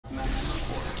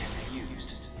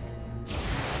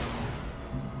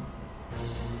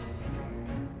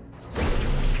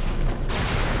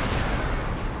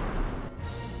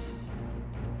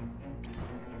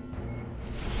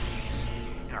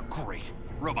Great.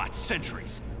 Robot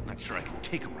sentries. Not sure I can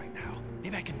take them right now.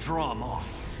 Maybe I can draw them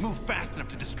off. Move fast enough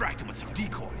to distract them with some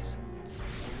decoys.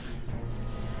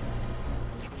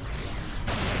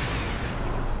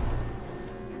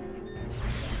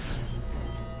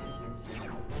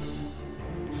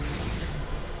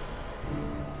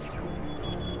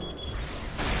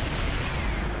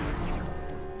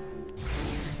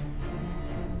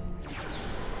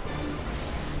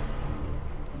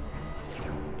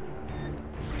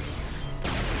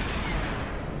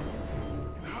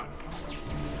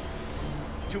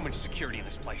 Too much security in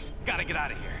this place. Gotta get out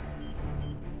of here.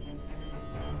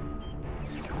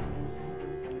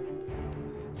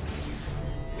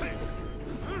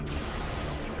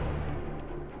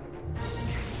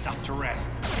 Can't stop to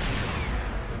rest.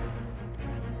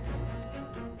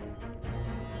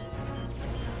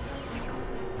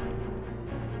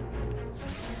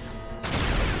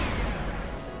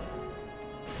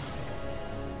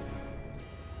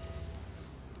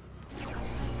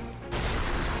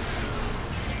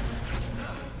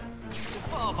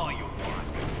 All you want.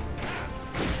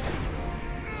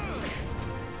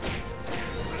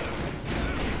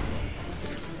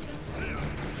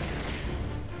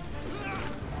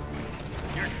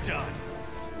 You're done.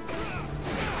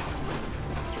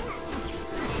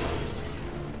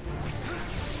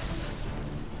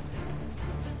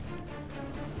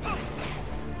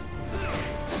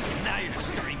 Now you're just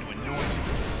starting to annoy me.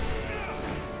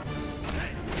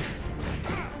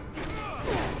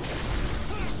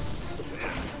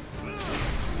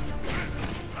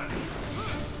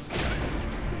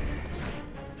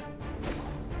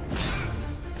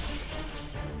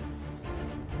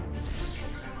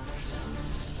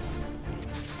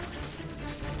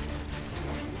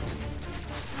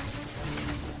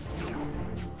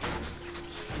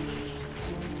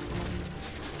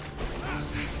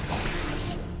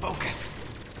 Focus.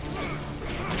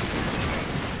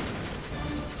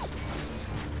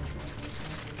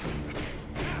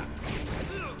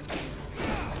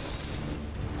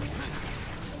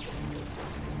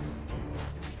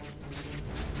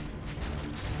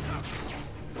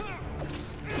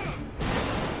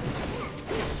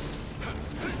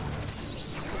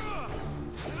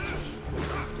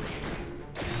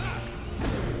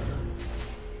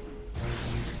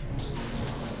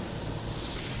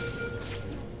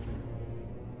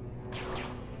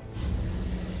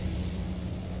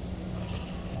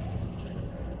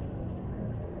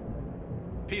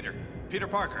 Peter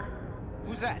Parker.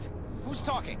 Who's that? Who's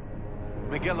talking?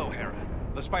 Miguel O'Hara,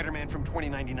 the Spider-Man from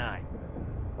 2099.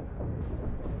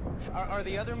 Are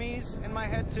the other me's in my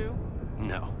head too?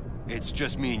 No, it's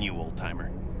just me and you, old-timer.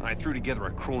 I threw together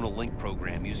a chronal link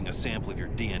program using a sample of your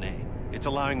DNA. It's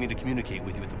allowing me to communicate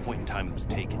with you at the point in time it was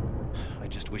taken. I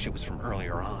just wish it was from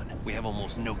earlier on. We have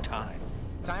almost no time.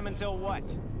 Time until what?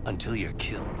 Until you're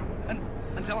killed.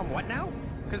 Until I'm what now?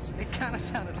 Because it kind of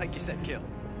sounded like you said kill.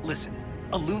 Listen,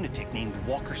 a lunatic named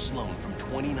Walker Sloan from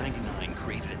 2099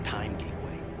 created a time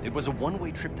gateway. It was a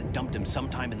one-way trip that dumped him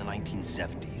sometime in the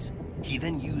 1970s. He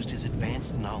then used his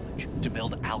advanced knowledge to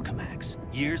build Alchemax,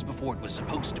 years before it was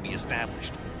supposed to be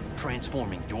established,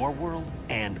 transforming your world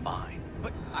and mine.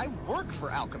 But I work for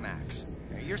Alchemax.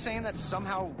 You're saying that's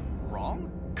somehow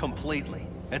wrong? Completely.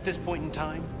 At this point in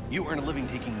time, you earn a living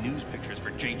taking news pictures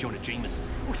for J. Jonah Jameson.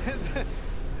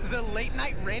 The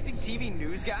late-night ranting TV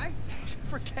news guy?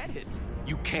 Forget it.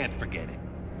 You can't forget it.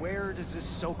 Where does this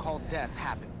so-called death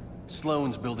happen?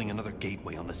 Sloan's building another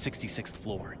gateway on the 66th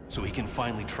floor, so he can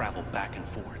finally travel back and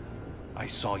forth. I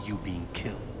saw you being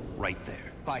killed, right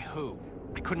there. By who?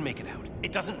 I couldn't make it out.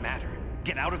 It doesn't matter.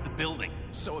 Get out of the building.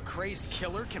 So a crazed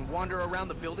killer can wander around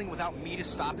the building without me to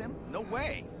stop him? No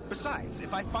way. Besides,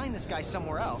 if I find this guy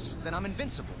somewhere else, then I'm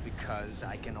invincible, because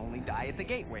I can only die at the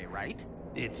gateway, right?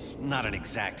 It's not an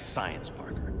exact science,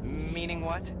 Parker. Meaning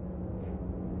what?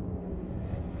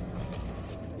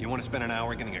 You want to spend an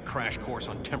hour getting a crash course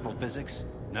on temporal physics?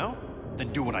 No?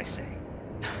 Then do what I say.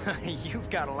 You've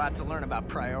got a lot to learn about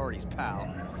priorities,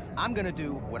 pal. I'm gonna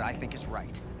do what I think is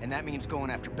right, and that means going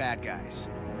after bad guys.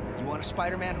 You want a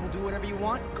Spider-Man who'll do whatever you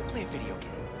want? Go play a video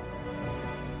game.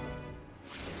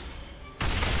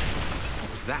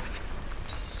 What was that?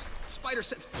 Spider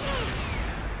sense.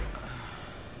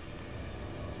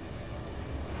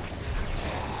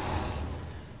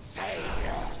 Save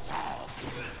yourself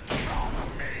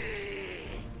from me.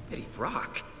 Eddie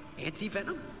Brock?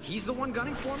 Anti-Venom? He's the one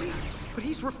gunning for me? But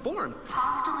he's reformed.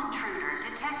 Hostile intruder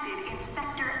detected in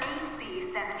Sector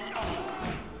AC-78.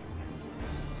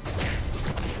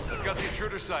 I've got the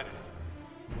intruder sighted.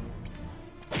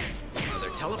 Are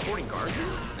there teleporting guards in?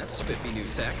 That's spiffy new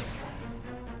tech.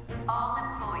 All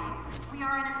employees, we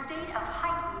are in a state of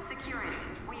heightened security.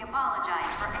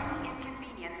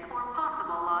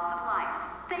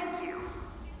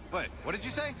 Wait, what did you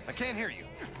say? I can't hear you.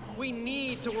 We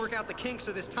need to work out the kinks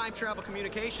of this time travel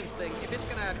communications thing if it's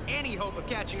gonna have any hope of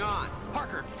catching on.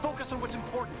 Parker, focus on what's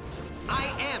important.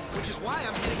 I am, which is why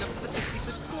I'm heading up to the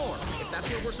 66th floor. If that's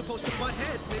where we're supposed to butt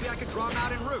heads, maybe I could draw them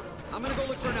out en route. I'm gonna go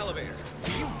look for an elevator.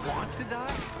 Do you want to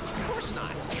die? Of course not.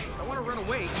 I want to run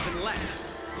away even less.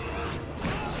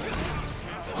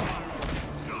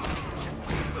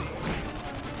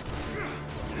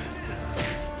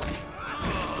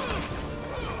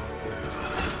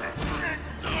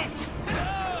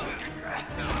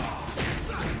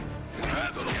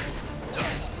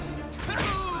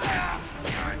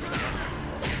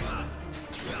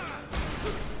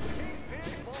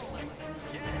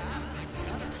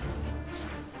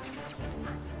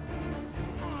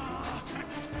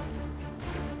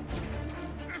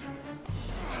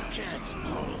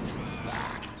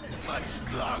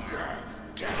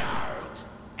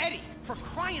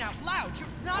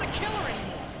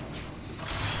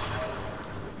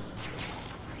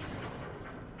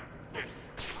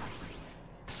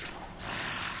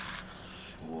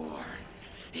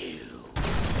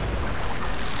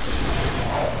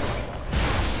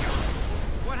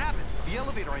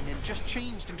 Just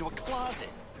changed into a closet.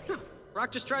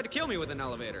 Rock just tried to kill me with an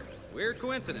elevator. Weird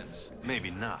coincidence.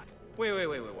 Maybe not. Wait,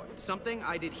 what? Something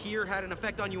I did here had an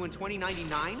effect on you in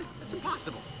 2099? That's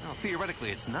impossible. Well, theoretically,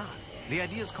 it's not. The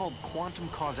idea is called quantum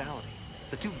causality.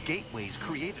 The two gateways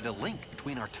created a link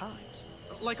between our times.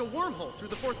 Like a wormhole through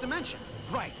the fourth dimension.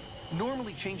 Right.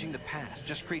 Normally, changing the past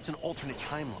just creates an alternate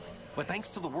timeline. But thanks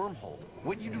to the wormhole,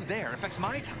 what you do there affects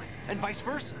my time, and vice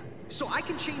versa. So I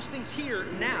can change things here,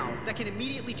 now, that can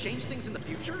immediately change things in the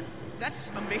future? That's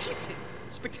amazing.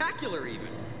 Spectacular, even.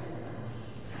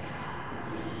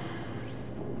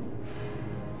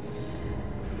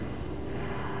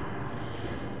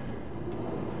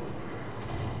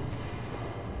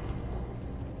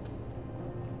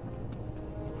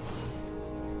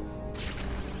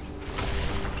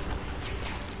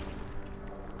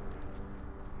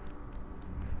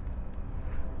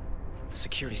 The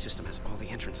security system has all the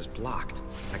entrances blocked.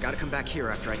 I gotta come back here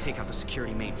after I take out the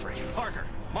security mainframe. Parker,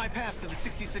 my path to the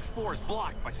 66th floor is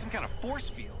blocked by some kind of force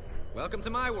field. Welcome to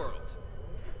my world.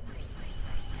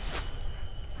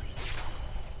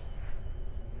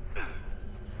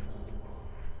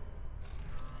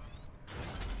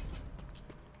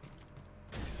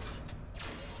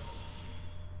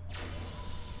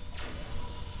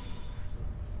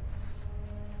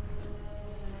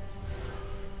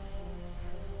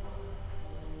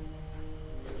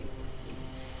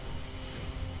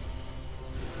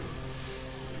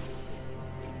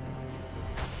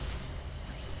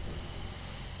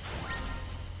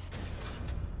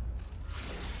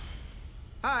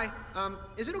 Hi,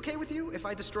 is it okay with you if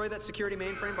I destroy that security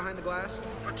mainframe behind the glass?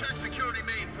 Protect security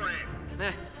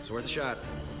mainframe. It's worth a shot.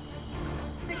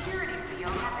 Security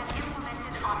seals have been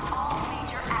implemented on all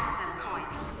major access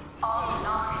points. All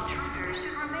non-intruders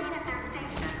should remain at their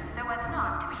stations so as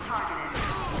not to be targeted.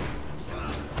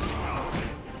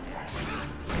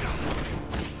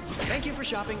 Thank you for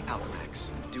shopping Alchemax.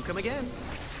 Do come again.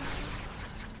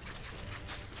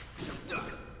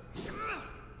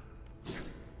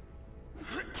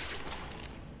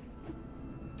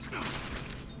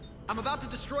 I'm about to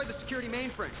destroy the security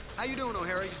mainframe. How you doing,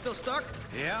 O'Hara? You still stuck?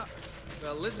 Yeah.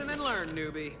 Well, listen and learn,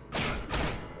 newbie.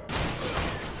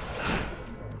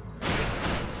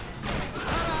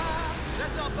 Ta-da!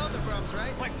 That's all both of Brums,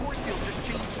 right? My force field just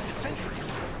changed into sentries.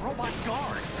 Robot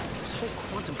guards. This whole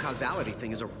quantum causality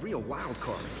thing is a real wild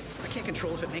card. I can't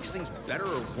control if it makes things better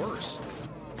or worse.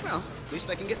 Well, at least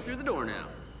I can get through the door now.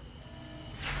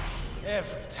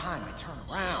 Every time I turn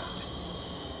around.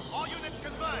 All units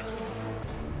converge.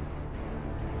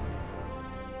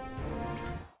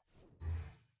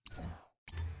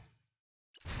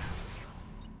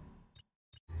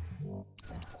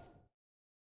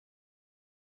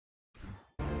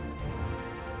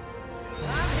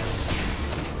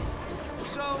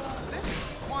 So, this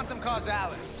quantum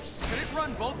causality, could it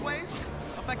run both ways?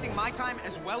 Affecting my time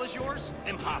as well as yours?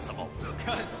 Impossible.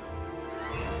 Because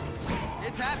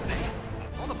it's happening.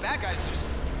 All the bad guys just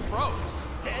froze.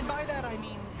 And by that, I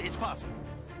mean, it's possible.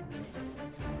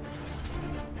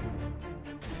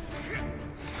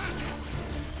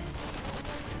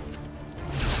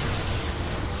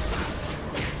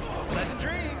 Pleasant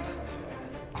dreams.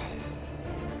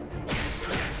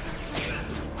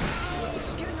 This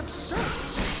is getting absurd.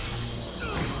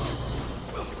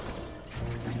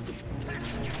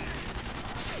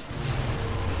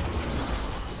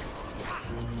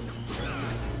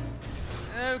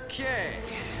 Okay.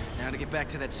 Now to get back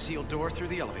to that sealed door through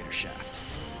the elevator shaft.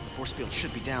 The force field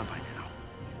should be down by now.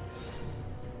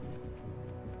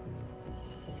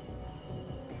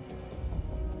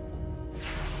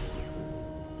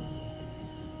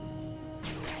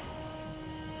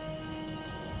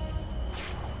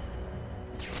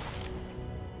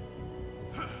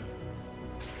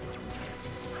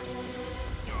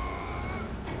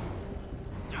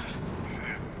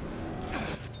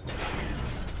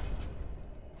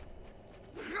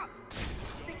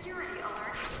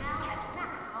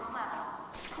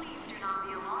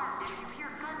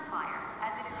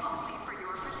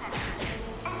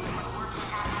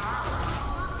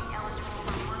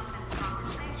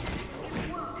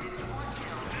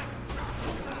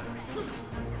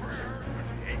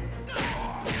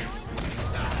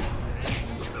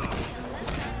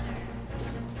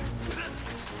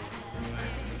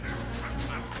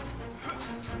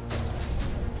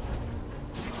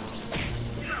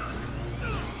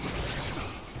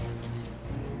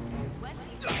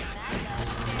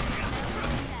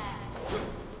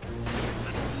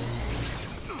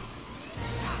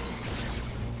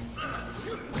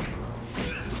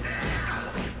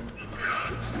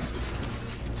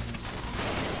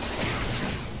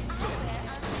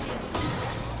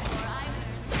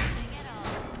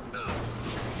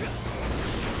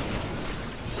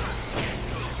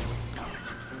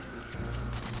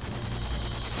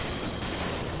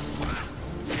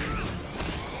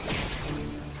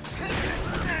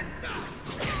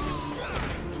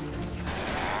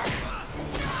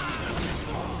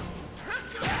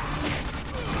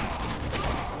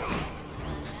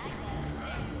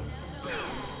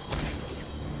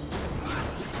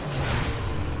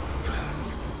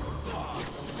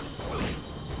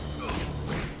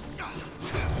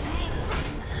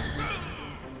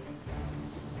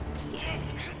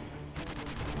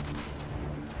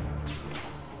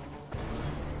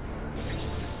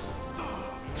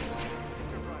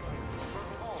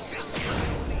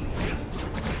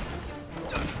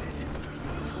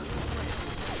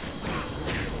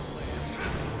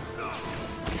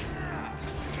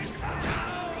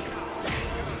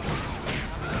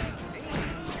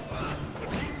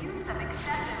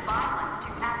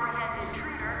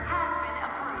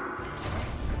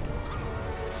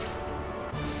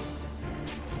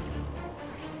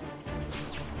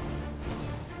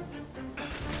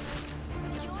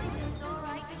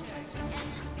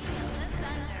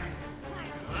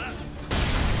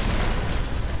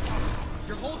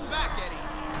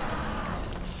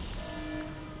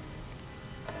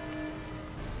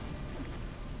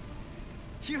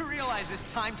 You realize this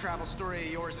time travel story of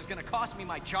yours is gonna cost me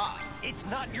my job. It's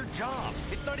not your job.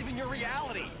 It's not even your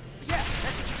reality. Yeah,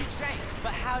 that's what you keep saying.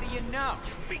 But how do you know?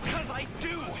 Because I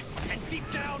do. And deep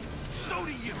down, so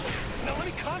do you. Now let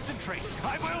me concentrate.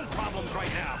 I have my own problems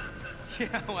right now.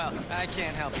 Yeah, well, I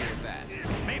can't help you with that.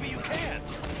 Maybe you can.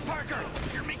 Parker,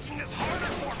 you're making this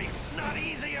harder for me, not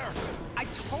easier. I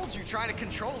told you trying to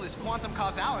control this quantum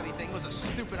causality thing was a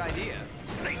stupid idea.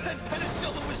 They said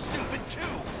penicillin was stupid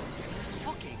too.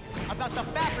 Talking about the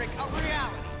fabric of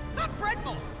reality, not bread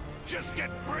mold. Just get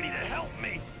ready to help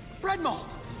me. Bread mold.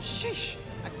 Sheesh.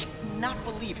 I cannot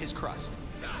believe his crust.